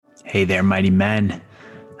Hey there, mighty men.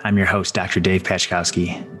 I'm your host, Dr. Dave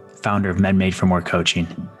Pachkowski, founder of Men Made for More Coaching.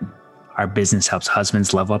 Our business helps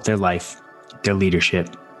husbands level up their life, their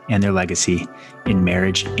leadership, and their legacy in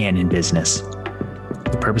marriage and in business.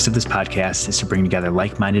 The purpose of this podcast is to bring together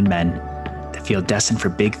like-minded men that feel destined for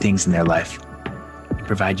big things in their life and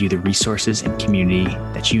provide you the resources and community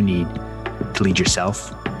that you need to lead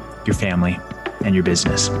yourself, your family, and your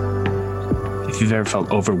business. If you've ever felt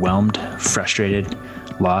overwhelmed, frustrated,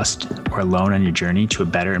 lost, or alone on your journey to a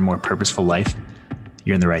better and more purposeful life,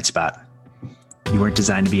 you're in the right spot. You weren't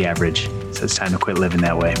designed to be average, so it's time to quit living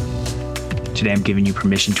that way. Today, I'm giving you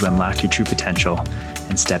permission to unlock your true potential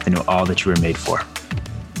and step into all that you were made for.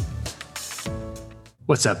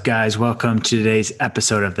 What's up, guys? Welcome to today's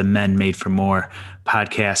episode of the Men Made for More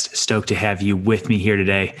podcast. Stoked to have you with me here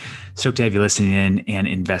today. Stoked to have you listening in and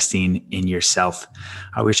investing in yourself.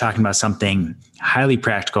 We're talking about something highly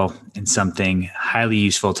practical and something highly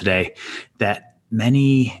useful today that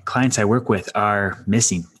many clients I work with are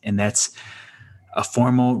missing, and that's a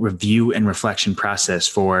formal review and reflection process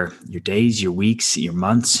for your days, your weeks, your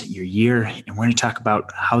months, your year. And we're going to talk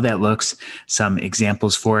about how that looks, some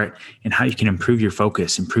examples for it, and how you can improve your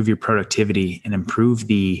focus, improve your productivity, and improve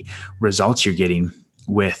the results you're getting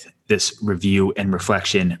with this review and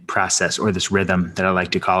reflection process, or this rhythm that I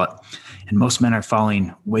like to call it. And most men are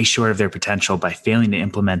falling way short of their potential by failing to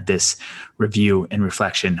implement this review and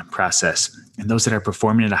reflection process. And those that are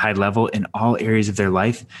performing at a high level in all areas of their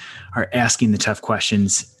life are asking the tough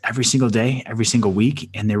questions every single day, every single week,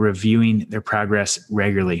 and they're reviewing their progress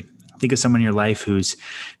regularly. Think of someone in your life who's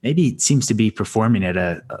maybe seems to be performing at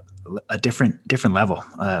a different level,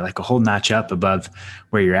 like a whole notch up above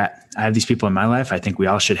where you're at. I have these people in my life. I think we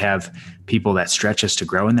all should have people that stretch us to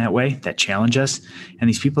grow in that way, that challenge us. And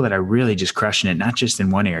these people that are really just crushing it, not just in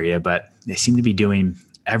one area, but they seem to be doing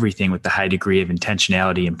everything with the high degree of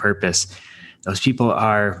intentionality and purpose. Those people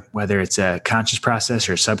are, whether it's a conscious process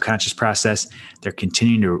or a subconscious process, they're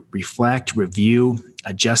continuing to reflect, review,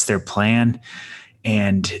 adjust their plan.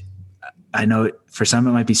 And I know for some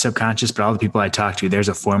it might be subconscious, but all the people I talk to, there's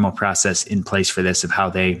a formal process in place for this, of how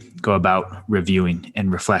they go about reviewing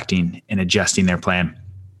and reflecting and adjusting their plan.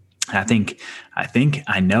 I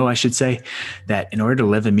should say that in order to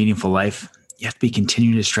live a meaningful life, you have to be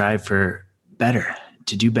continuing to strive for better,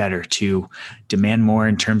 to do better, to demand more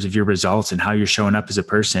in terms of your results and how you're showing up as a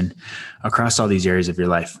person across all these areas of your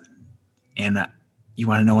life. And you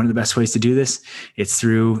want to know one of the best ways to do this? It's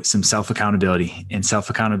through some self-accountability. And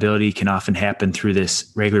self-accountability can often happen through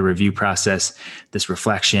this regular review process, this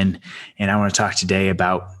reflection. And I want to talk today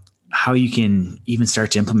about how you can even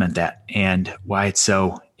start to implement that and why it's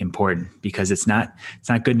so important, because it's not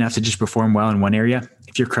good enough to just perform well in one area.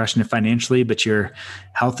 If you're crushing it financially, but your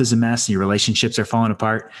health is a mess and your relationships are falling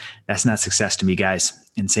apart, that's not success to me, guys.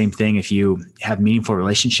 And same thing, if you have meaningful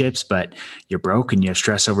relationships, but you're broke and you have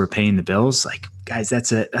stress over paying the bills, like, guys,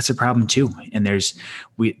 that's a problem too. And there's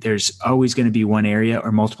always going to be one area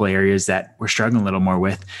or multiple areas that we're struggling a little more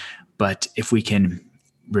with. But if we can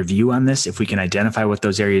review on this, if we can identify what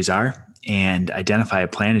those areas are and identify a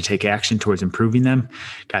plan to take action towards improving them,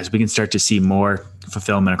 guys, we can start to see more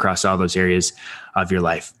fulfillment across all those areas of your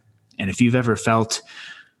life. And if you've ever felt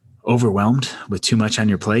overwhelmed with too much on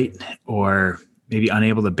your plate, or maybe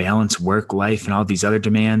unable to balance work, life, and all these other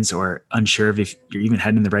demands, or unsure if you're even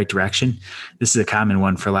heading in the right direction, this is a common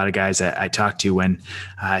one for a lot of guys that I talk to when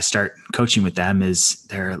I start coaching with them. Is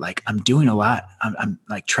they're like, I'm doing a lot. I'm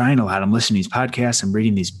like trying a lot. I'm listening to these podcasts. I'm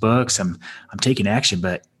reading these books. I'm taking action,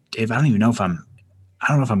 but Dave, I don't know if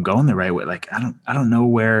I'm going the right way. Like, I don't know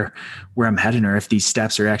where I'm heading, or if these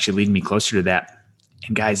steps are actually leading me closer to that.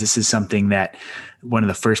 And guys, this is something that one of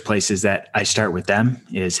the first places that I start with them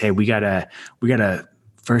is, hey, we gotta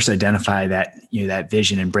first identify that, that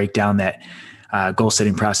vision and break down that goal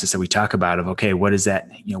setting process that we talk about of, okay, what is that?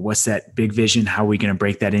 What's that big vision? How are we going to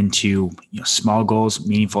break that into small goals,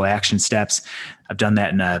 meaningful action steps? I've done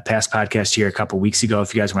that in a past podcast here a couple of weeks ago,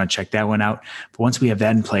 if you guys want to check that one out. But once we have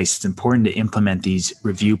that in place, it's important to implement these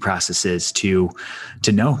review processes to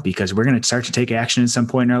know, because we're going to start to take action at some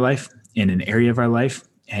point in our life, in an area of our life.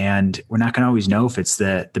 And we're not going to always know if it's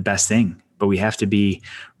the best thing, but we have to be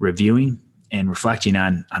reviewing and reflecting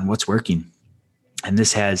on what's working. And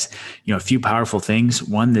this has, a few powerful things.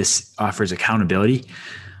 One, this offers accountability.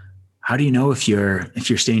 How do you know if you're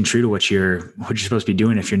staying true to what you're supposed to be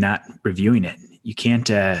doing if you're not reviewing it? You can't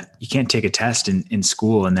take a test in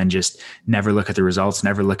school and then just never look at the results,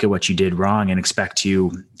 never look at what you did wrong and expect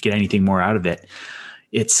to get anything more out of it.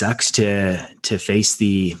 it sucks to face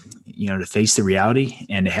to face the reality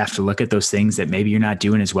and to have to look at those things that maybe you're not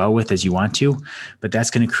doing as well with as you want to, but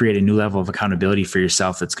that's going to create a new level of accountability for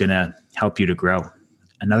yourself that's going to help you to grow.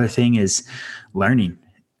 Another thing is learning.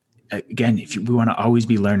 Again, we want to always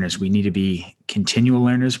be learners, we need to be continual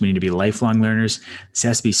learners. We need to be lifelong learners. This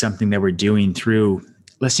has to be something that we're doing through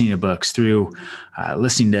listening to books, through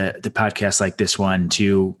listening to the podcasts like this one,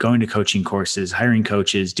 to going to coaching courses, hiring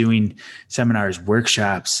coaches, doing seminars,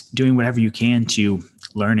 workshops, doing whatever you can to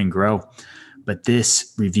learn and grow. But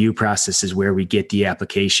this review process is where we get the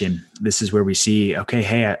application. This is where we see, okay,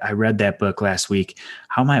 hey, I read that book last week.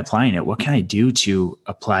 How am I applying it? What can I do to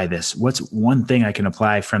apply this? What's one thing I can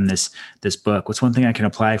apply from this book? What's one thing I can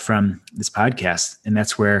apply from this podcast? And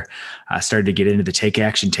that's where I started to get into the take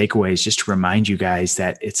action takeaways, just to remind you guys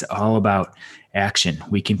that it's all about action.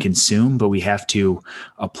 We can consume, but we have to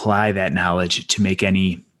apply that knowledge to make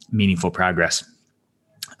any meaningful progress.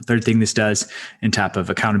 Third thing this does, on top of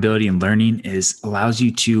accountability and learning, is allows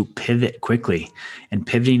you to pivot quickly. And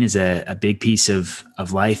pivoting is a big piece of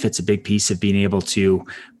life. It's a big piece of being able to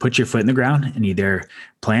put your foot in the ground and either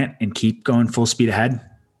plant and keep going full speed ahead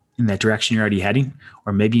in that direction you're already heading,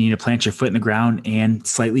 or maybe you need to plant your foot in the ground and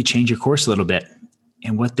slightly change your course a little bit.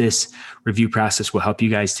 And what this review process will help you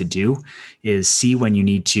guys to do is see when you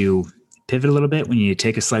need to pivot a little bit, when you need to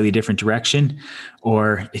take a slightly different direction,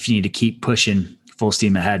 or if you need to keep pushing full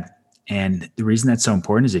steam ahead. And the reason that's so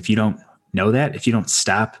important is if you don't know that, if you don't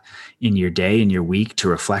stop in your day and your week to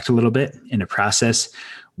reflect a little bit and to process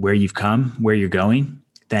where you've come, where you're going,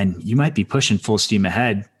 then you might be pushing full steam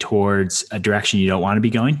ahead towards a direction you don't want to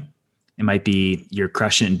be going. It might be you're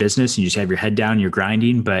crushing it in business and you just have your head down, you're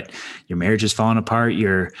grinding, but your marriage is falling apart.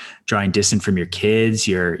 You're drawing distance from your kids,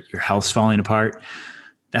 your health's falling apart.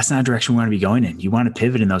 That's not a direction we want to be going in. You want to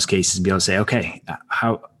pivot in those cases and be able to say, okay,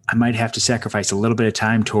 I might have to sacrifice a little bit of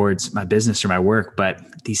time towards my business or my work, but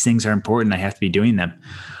these things are important. I have to be doing them.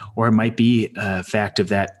 Or it might be a fact of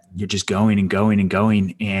that you're just going and going and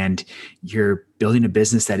going, and you're building a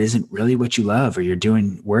business that isn't really what you love, or you're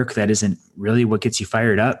doing work that isn't really what gets you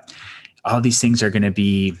fired up. All these things are going to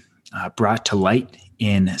be brought to light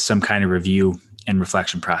in some kind of review and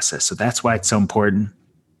reflection process. So that's why it's so important.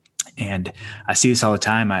 And I see this all the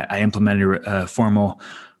time. I implemented a formal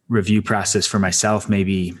review process for myself,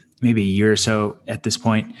 maybe a year or so at this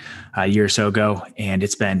point, a year or so ago. And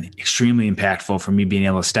it's been extremely impactful for me being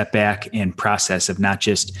able to step back and process of not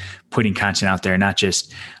just putting content out there, not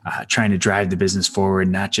just trying to drive the business forward,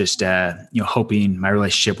 not just, hoping my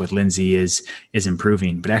relationship with Lindsay is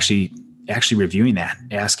improving, but actually reviewing that,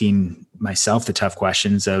 asking myself the tough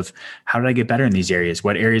questions of how did I get better in these areas?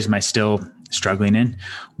 What areas am I still struggling in?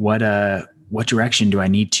 What direction do I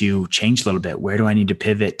need to change a little bit? Where do I need to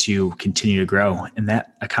pivot to continue to grow? And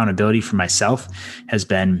that accountability for myself has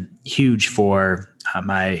been huge for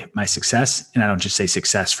my success. And I don't just say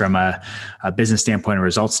success from a business standpoint, a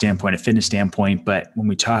results standpoint, a fitness standpoint, but when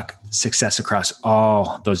we talk success across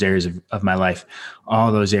all those areas of my life,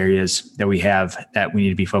 all those areas that we have that we need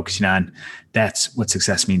to be focusing on, that's what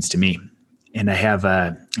success means to me. And I have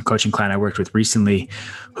a coaching client I worked with recently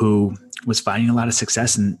who was finding a lot of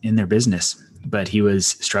success in their business, but he was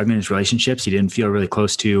struggling in his relationships. He didn't feel really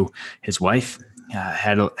close to his wife,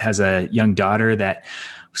 has a young daughter that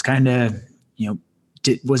was kind of,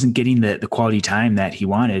 wasn't getting the quality time that he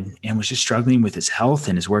wanted, and was just struggling with his health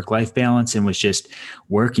and his work-life balance, and was just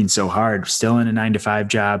working so hard, still in a 9-to-5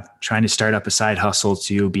 job, trying to start up a side hustle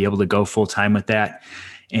to be able to go full time with that.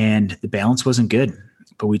 And the balance wasn't good,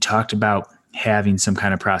 but we talked about having some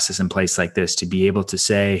kind of process in place like this to be able to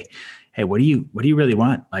say, hey, what do you really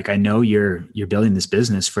want? Like, I know you're building this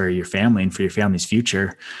business for your family and for your family's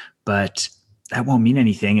future, but that won't mean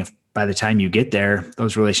anything if by the time you get there,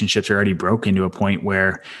 those relationships are already broken to a point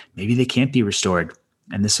where maybe they can't be restored.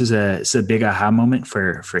 And this is a big aha moment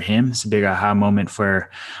for him. It's a big aha moment for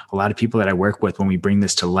a lot of people that I work with when we bring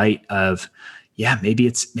this to light of, yeah, maybe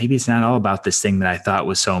it's not all about this thing that I thought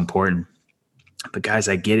was so important. But guys,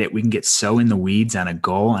 I get it. We can get so in the weeds on a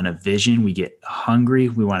goal, on a vision. We get hungry.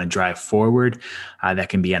 We want to drive forward. That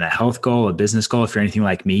can be on a health goal, a business goal. If you're anything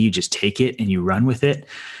like me, you just take it and you run with it.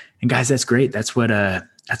 And guys, that's great. That's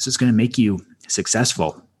what's going to make you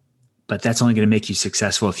successful. But that's only going to make you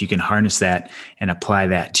successful if you can harness that and apply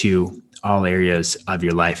that to all areas of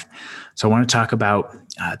your life. So I want to talk about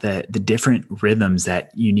the different rhythms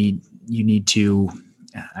that you need to.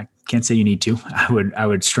 I can't say you need to. I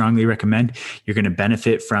would strongly recommend. You're going to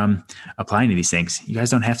benefit from applying to these things. You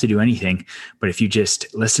guys don't have to do anything, but if you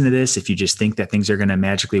just listen to this, if you just think that things are going to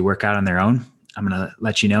magically work out on their own, I'm going to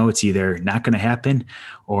let you know it's either not going to happen,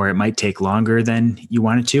 or it might take longer than you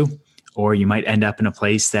want it to, or you might end up in a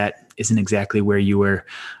place that isn't exactly where you were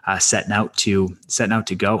setting out to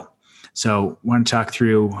go. So I want to talk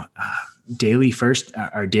through daily first,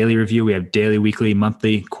 our daily review. We have daily, weekly,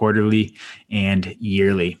 monthly, quarterly, and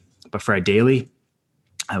yearly. But for our daily,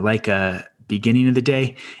 I like a beginning of the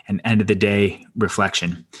day and end of the day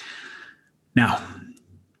reflection. Now,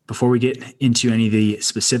 before we get into any of the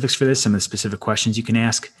specifics for this, some of the specific questions you can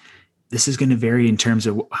ask, this is going to vary in terms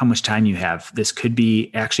of how much time you have. This could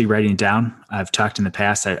be actually writing it down. I've talked in the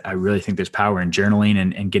past, I really think there's power in journaling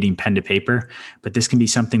and getting pen to paper, but this can be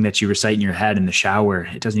something that you recite in your head in the shower.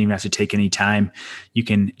 It doesn't even have to take any time. You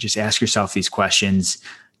can just ask yourself these questions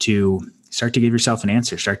to start to give yourself an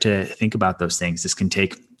answer, start to think about those things. This can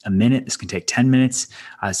take a minute. This can take 10 minutes.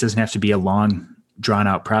 This doesn't have to be a long, drawn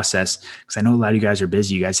out process, because I know a lot of you guys are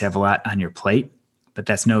busy. You guys have a lot on your plate, but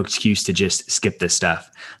that's no excuse to just skip this stuff.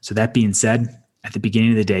 So that being said, at the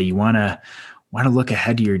beginning of the day, you want to look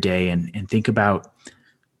ahead to your day and think about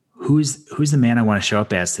who's the man I want to show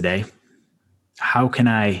up as today. How can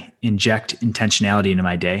I inject intentionality into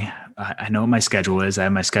my day? I know what my schedule is. I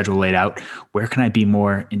have my schedule laid out. Where can I be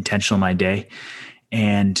more intentional in my day?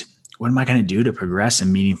 And what am I going to do to progress a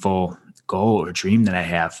meaningful goal or dream that I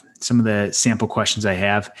have? Some of the sample questions I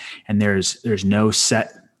have, and there's no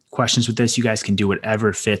set questions with this. You guys can do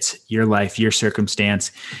whatever fits your life, your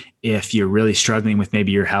circumstance. If you're really struggling with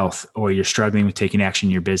maybe your health, or you're struggling with taking action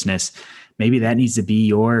in your business, maybe that needs to be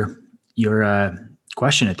your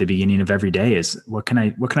question at the beginning of every day is, what can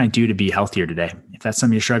I do to be healthier today? If that's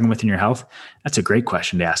something you're struggling with in your health, that's a great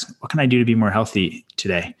question to ask. What can I do to be more healthy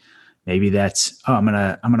today? Maybe that's, I'm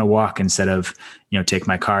going to walk instead of, take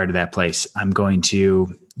my car to that place. I'm going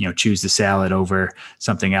to, choose the salad over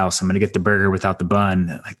something else. I'm going to get the burger without the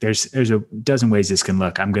bun. Like there's a dozen ways this can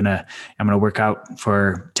look. I'm going to work out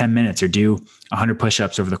for 10 minutes or do 100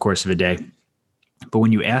 push-ups over the course of a day. But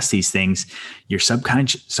when you ask these things, your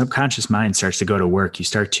subconscious mind starts to go to work. You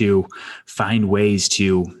start to find ways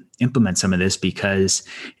to implement some of this because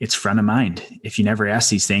it's front of mind. If you never ask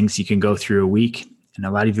these things, you can go through a week. And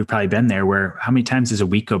a lot of you have probably been there, where how many times does a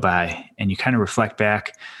week go by and you kind of reflect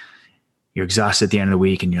back, you're exhausted at the end of the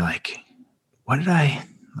week and you're like, what did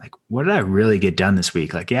I really get done this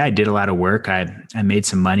week? Like, yeah, I did a lot of work. I made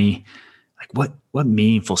some money. Like what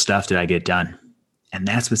meaningful stuff did I get done? And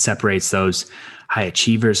that's what separates those high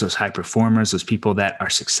achievers, those high performers, those people that are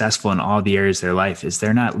successful in all the areas of their life, is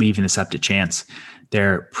they're not leaving this up to chance.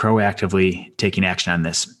 They're proactively taking action on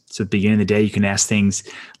this. So at the beginning of the day, you can ask things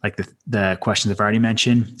like the questions I've already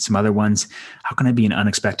mentioned, some other ones. How can I be an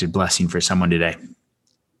unexpected blessing for someone today?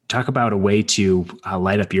 Talk about a way to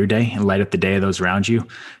light up your day and light up the day of those around you.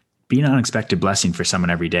 Be an unexpected blessing for someone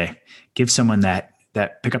every day. Give someone that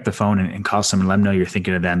pick up the phone and call someone, let them know you're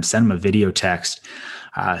thinking of them. Send them a video text.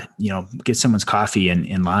 Get someone's coffee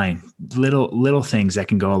in line. Little things that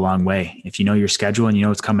can go a long way. If you know your schedule and you know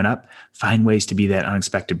what's coming up, find ways to be that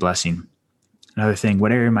unexpected blessing. Another thing,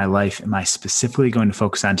 what area of my life am I specifically going to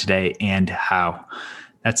focus on today, and how?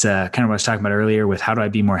 That's kind of what I was talking about earlier with, how do I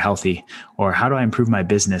be more healthy, or how do I improve my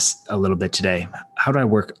business a little bit today? How do I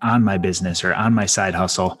work on my business or on my side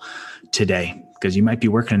hustle today? Because you might be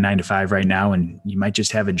working a 9 to 5 right now, and you might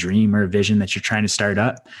just have a dream or a vision that you're trying to start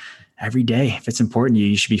up. Every day, if it's important to you,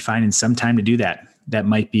 you should be finding some time to do that. That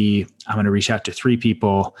might be, I'm going to reach out to 3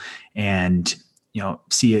 people and,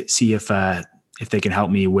 see if they can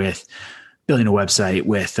help me with building a website,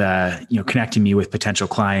 with, connecting me with potential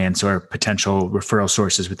clients or potential referral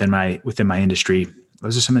sources within my industry.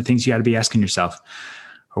 Those are some of the things you got to be asking yourself.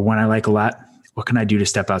 Or one I like a lot, what can I do to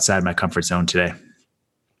step outside my comfort zone today?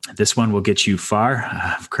 This one will get you far.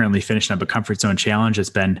 I'm currently finishing up a comfort zone challenge. It's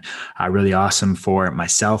been really awesome for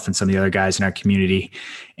myself and some of the other guys in our community.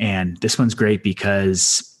 And this one's great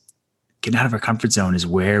because getting out of our comfort zone is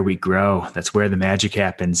where we grow. That's where the magic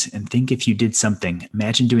happens. And think, if you did something,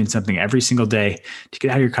 imagine doing something every single day to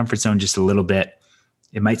get out of your comfort zone just a little bit.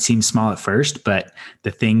 It might seem small at first, but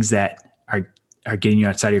the things that are getting you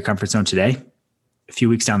outside of your comfort zone today, a few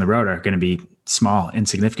weeks down the road, are going to be small,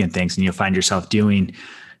 insignificant things. And you'll find yourself doing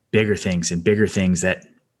bigger things that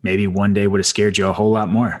maybe one day would have scared you a whole lot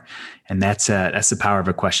more. And that's the power of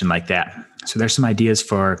a question like that. So there's some ideas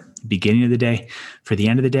for the beginning of the day. For the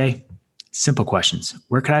end of the day, simple questions.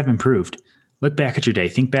 Where could I have improved? Look back at your day.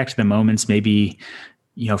 Think back to the moments. Maybe,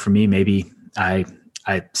 for me, maybe I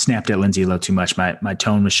snapped at Lindsay a little too much. My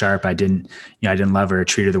tone was sharp. I didn't love her or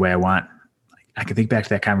treat her the way I want. I can think back to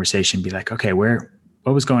that conversation and be like, okay, what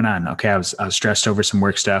was going on? Okay, I was stressed over some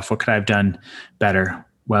work stuff. What could I have done better?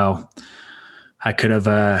 Well, I could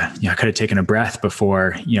have taken a breath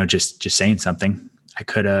before, just saying something. I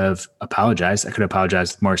could have apologized. I could have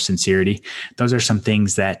apologized with more sincerity. Those are some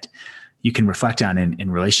things that you can reflect on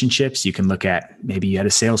in relationships. You can look at, maybe you had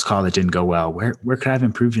a sales call that didn't go well. Where could I have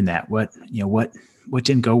improved in that? What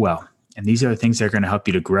didn't go well? And these are the things that are going to help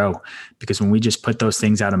you to grow, because when we just put those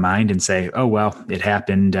things out of mind and say, oh, well, it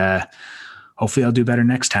happened. Hopefully I'll do better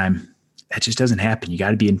next time. That just doesn't happen. You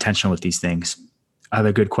got to be intentional with these things.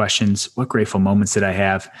 Other good questions. What grateful moments did I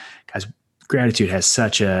have? Guys, gratitude has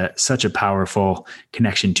such a powerful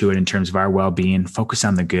connection to it in terms of our well-being. Focus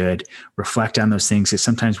on the good, reflect on those things, because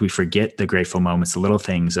sometimes we forget the grateful moments, the little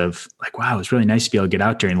things of like, wow, it was really nice to be able to get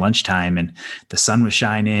out during lunchtime and the sun was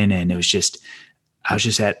shining and I was just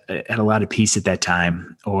at a lot of peace at that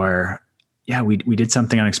time. Or yeah, we did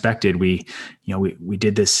something unexpected. We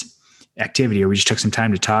did this activity, or we just took some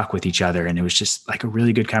time to talk with each other, and it was just like a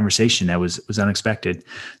really good conversation that was unexpected.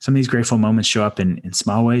 Some of these grateful moments show up in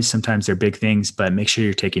small ways. Sometimes they're big things, but make sure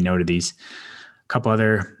you're taking note of these. A couple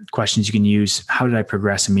other questions you can use. How did I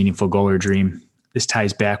progress a meaningful goal or dream? This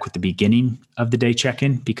ties back with the beginning of the day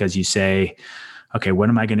check-in, because you say, okay, what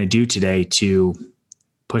am I going to do today to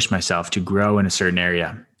push myself to grow in a certain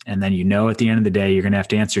area? And then at the end of the day, you're going to have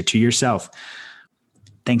to answer to yourself.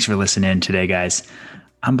 Thanks for listening today, guys.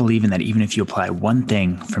 I'm believing that even if you apply one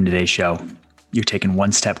thing from today's show, you're taking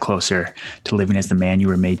one step closer to living as the man you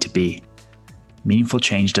were made to be. Meaningful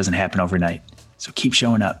change doesn't happen overnight, so keep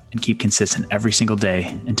showing up and keep consistent every single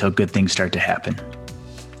day until good things start to happen.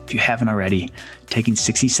 If you haven't already, taking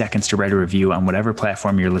 60 seconds to write a review on whatever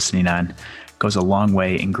platform you're listening on goes a long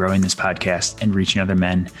way in growing this podcast and reaching other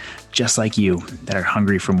men just like you that are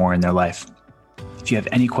hungry for more in their life. If you have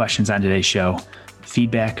any questions on today's show,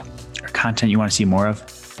 feedback, or content you want to see more of,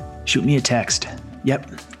 shoot me a text.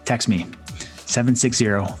 Yep, text me,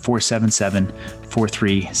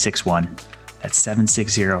 760-477-4361. That's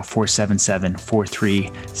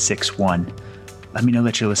 760-477-4361. Let me know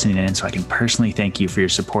that you're listening in so I can personally thank you for your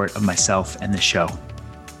support of myself and the show.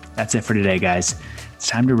 That's it for today, guys. It's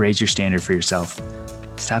time to raise your standard for yourself.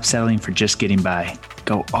 Stop settling for just getting by.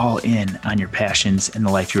 Go all in on your passions and the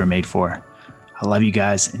life you were made for. I love you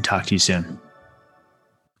guys and talk to you soon.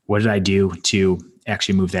 What did I do to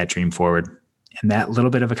actually move that dream forward? And that little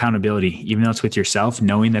bit of accountability, even though it's with yourself,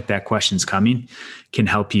 knowing that question's coming can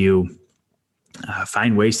help you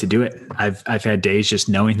find ways to do it. I've had days just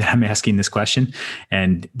knowing that I'm asking this question,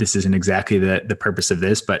 and this isn't exactly the purpose of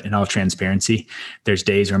this, but in all transparency, there's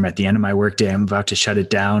days where I'm at the end of my workday, I'm about to shut it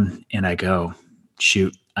down, and I go,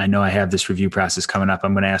 shoot, I know I have this review process coming up.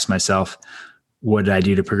 I'm going to ask myself, what did I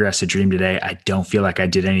do to progress a dream today? I don't feel like I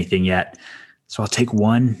did anything yet. So I'll take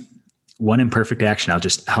one imperfect action. I'll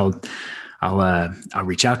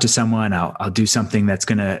reach out to someone. I'll do something that's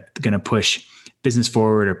gonna push business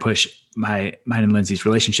forward, or push mine and Lindsay's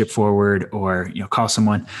relationship forward, or call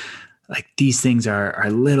someone. Like, these things are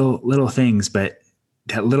little things, but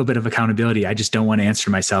that little bit of accountability, I just don't want to answer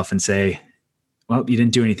myself and say, well, you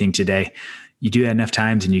didn't do anything today. You do that enough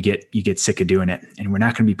times and you get sick of doing it. And we're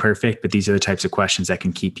not going to be perfect, but these are the types of questions that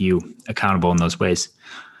can keep you accountable in those ways.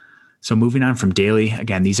 So moving on from daily,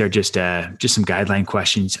 again, these are just some guideline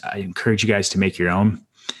questions. I encourage you guys to make your own.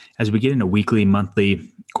 As we get into weekly,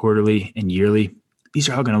 monthly, quarterly, and yearly, these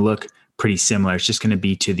are all going to look pretty similar. It's just going to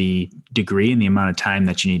be to the degree and the amount of time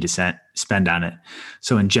that you need to spend on it.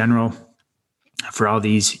 So in general, for all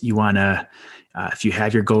these, you want to, if you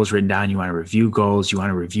have your goals written down, you want to review goals. You want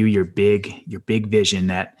to review your big vision,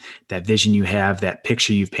 that vision you have, that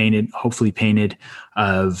picture you've hopefully painted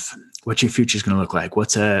of what your future is going to look like.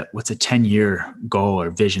 What's a 10-year goal or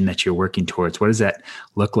vision that you're working towards? What does that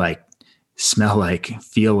look like, smell like,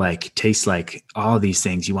 feel like, taste like? All of these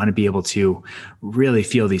things. You want to be able to really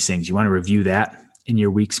feel these things. You want to review that in your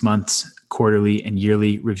weeks, months, quarterly, and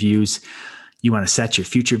yearly reviews. You want to set your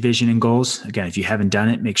future vision and goals. Again, if you haven't done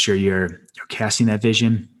it, make sure you're casting that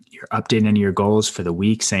vision. You're updating any of your goals for the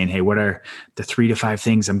week, saying, hey, what are the 3 to 5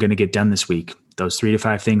 things I'm going to get done this week? Those 3 to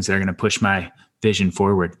 5 things that are going to push my vision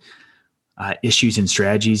forward. Issues and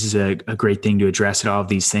strategies is a great thing to address at all of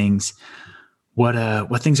these things.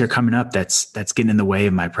 What things are coming up that's getting in the way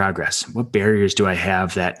of my progress? What barriers do I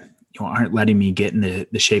have that aren't letting me get in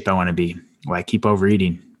the shape I want to be? Why I keep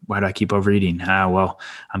overeating? Why do I keep overeating? Well,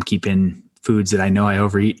 I'm keeping foods that I know I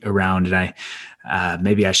overeat around, and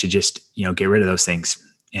maybe I should just get rid of those things.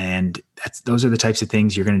 And those are the types of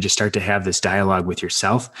things you're going to just start to have this dialogue with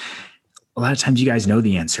yourself. A lot of times you guys know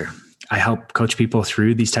the answer. I help coach people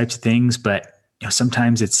through these types of things, but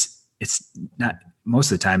sometimes it's not,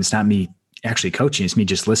 most of the time it's not me actually coaching. It's me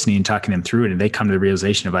just listening and talking them through it. And they come to the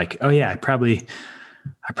realization of like, oh yeah, I probably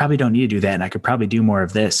don't need to do that. And I could probably do more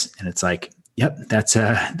of this. And it's like, yep, that's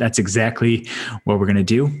exactly what we're going to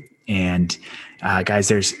do. And guys,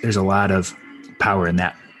 there's a lot of power in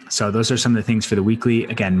that. So those are some of the things for the weekly.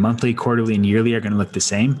 Again, monthly, quarterly, and yearly are going to look the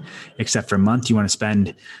same, except for month, you want to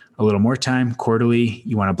spend a little more time. Quarterly,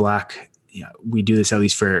 you want to block. We do this at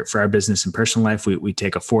least for our business and personal life. We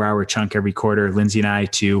take a 4-hour chunk every quarter, Lindsay and I,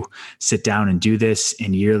 to sit down and do this.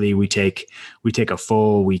 And yearly, we take a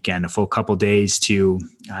full weekend, a full couple days to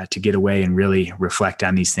get away and really reflect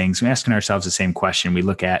on these things. We're asking ourselves the same question. We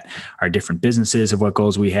look at our different businesses of what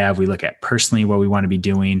goals we have. We look at personally what we want to be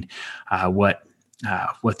doing, what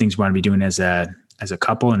things we want to be doing as a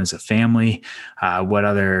couple and as a family, what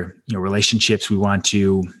other relationships we want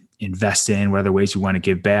to invest in, what other ways we want to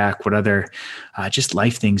give back, what other just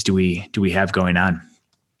life things do we have going on.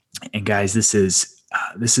 And guys, this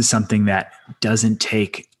is something that doesn't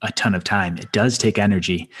take a ton of time. It does take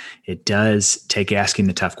energy. It does take asking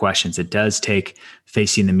the tough questions. It does take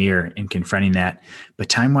facing the mirror and confronting that. But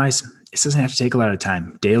time-wise, this doesn't have to take a lot of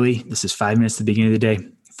time. Daily, this is 5 minutes at the beginning of the day,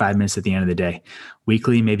 5 minutes at the end of the day.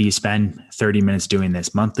 Weekly, maybe you spend 30 minutes doing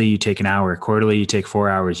this. Monthly, you take an hour. Quarterly, you take 4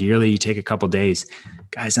 hours. Yearly, you take a couple days.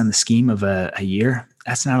 Guys, on the scheme of a year,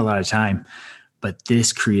 that's not a lot of time, but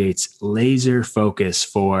this creates laser focus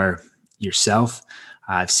for yourself.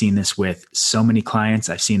 I've seen this with so many clients.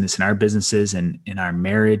 I've seen this in our businesses and in our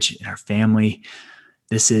marriage, in our family.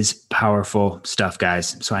 This is powerful stuff,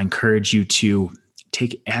 guys. So I encourage you to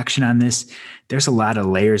take action on this. There's a lot of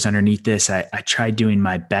layers underneath this. I tried doing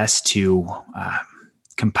my best to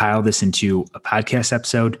compile this into a podcast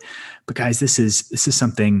episode, but guys, this is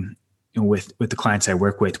something with the clients I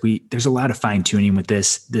work with. There's a lot of fine tuning with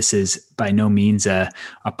this. This is by no means a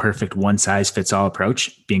perfect one size fits all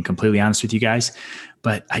approach, being completely honest with you guys.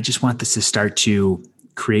 But I just want this to start to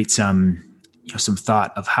create some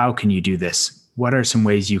thought of how can you do this? What are some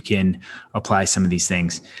ways you can apply some of these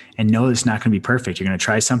things? And know it's not going to be perfect. You're going to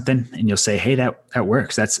try something and you'll say, hey, that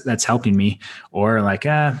works. That's helping me. Or like,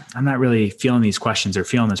 I'm not really feeling these questions or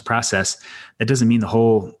feeling this process. That doesn't mean the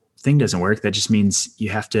whole thing doesn't work. That just means you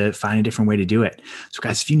have to find a different way to do it. So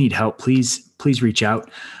guys, if you need help, please reach out.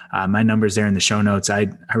 My number's there in the show notes. I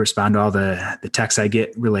respond to all the texts I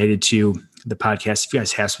get related to the podcast. If you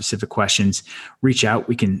guys have specific questions, reach out.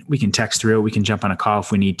 We can text through it. We can jump on a call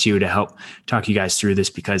if we need to help talk you guys through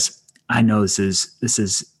this, because I know this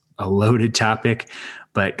is a loaded topic,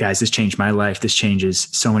 but guys, this changed my life. This changes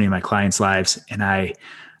so many of my clients' lives. And I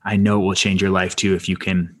know it will change your life too, if you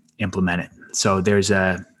can implement it. So there's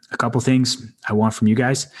a couple things I want from you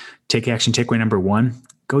guys. Take action. Takeaway number 1,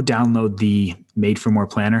 go download the Made for More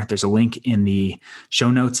planner. There's a link in the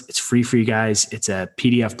show notes. It's free for you guys. It's a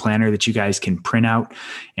PDF planner that you guys can print out,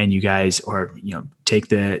 and you guys, or take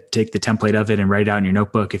the template of it and write it out in your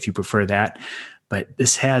notebook if you prefer that. But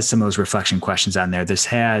this has some of those reflection questions on there. This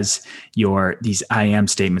has these I am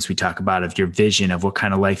statements we talk about, of your vision of what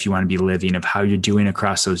kind of life you want to be living, of how you're doing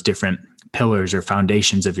across those different pillars or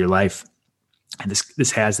foundations of your life. And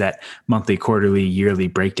this has that monthly, quarterly, yearly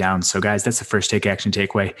breakdown. So guys, that's the first take action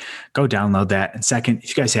takeaway. Go download that. And second, if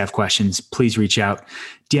you guys have questions, please reach out.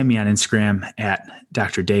 DM me on Instagram at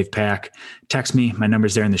Dr. Dave Pack. Text me. My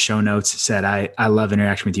number's there in the show notes. Said I love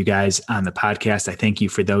interacting with you guys on the podcast. I thank you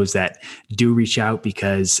for those that do reach out,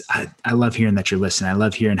 because I love hearing that you're listening. I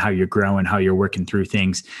love hearing how you're growing, how you're working through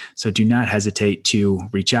things. So do not hesitate to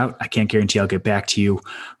reach out. I can't guarantee I'll get back to you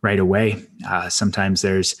right away. Sometimes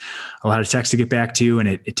there's a lot of text to get back to, and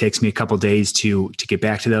it takes me a couple days to get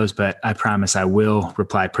back to those, but I promise I will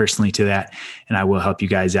reply personally to that, and I will help you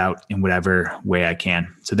guys out in whatever way I can.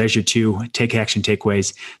 So there's your 2 take action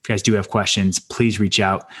takeaways. If you guys do have questions, please reach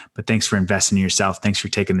out. But thanks for investing in yourself. Thanks for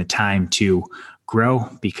taking the time to grow,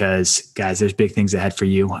 because guys, there's big things ahead for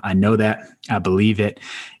you. I know that. I believe it.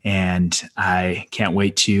 And I can't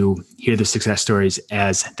wait to hear the success stories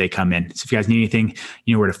as they come in. So if you guys need anything,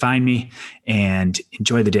 you know where to find me, and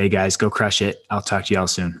enjoy the day, guys. Go crush it. I'll talk to you all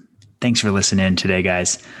soon. Thanks for listening in today,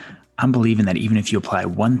 guys. I'm believing that even if you apply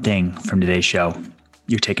one thing from today's show,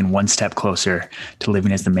 you're taking one step closer to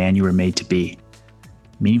living as the man you were made to be.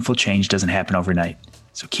 Meaningful change doesn't happen overnight.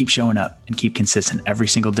 So keep showing up and keep consistent every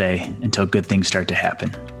single day until good things start to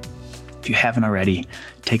happen. If you haven't already,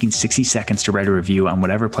 taking 60 seconds to write a review on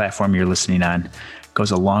whatever platform you're listening on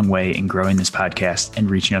goes a long way in growing this podcast and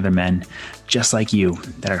reaching other men just like you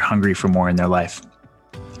that are hungry for more in their life.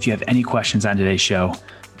 If you have any questions on today's show,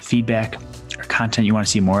 feedback, or content you want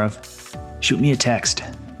to see more of, shoot me a text.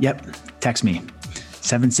 Yep, text me.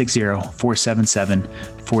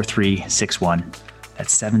 760-477-4361.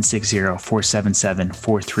 That's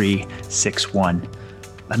 760-477-4361.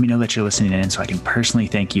 Let me know that you're listening in so I can personally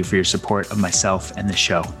thank you for your support of myself and the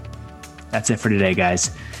show. That's it for today, guys.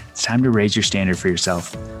 It's time to raise your standard for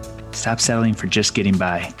yourself. Stop settling for just getting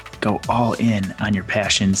by. Go all in on your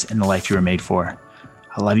passions and the life you were made for.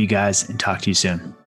 I love you guys and talk to you soon.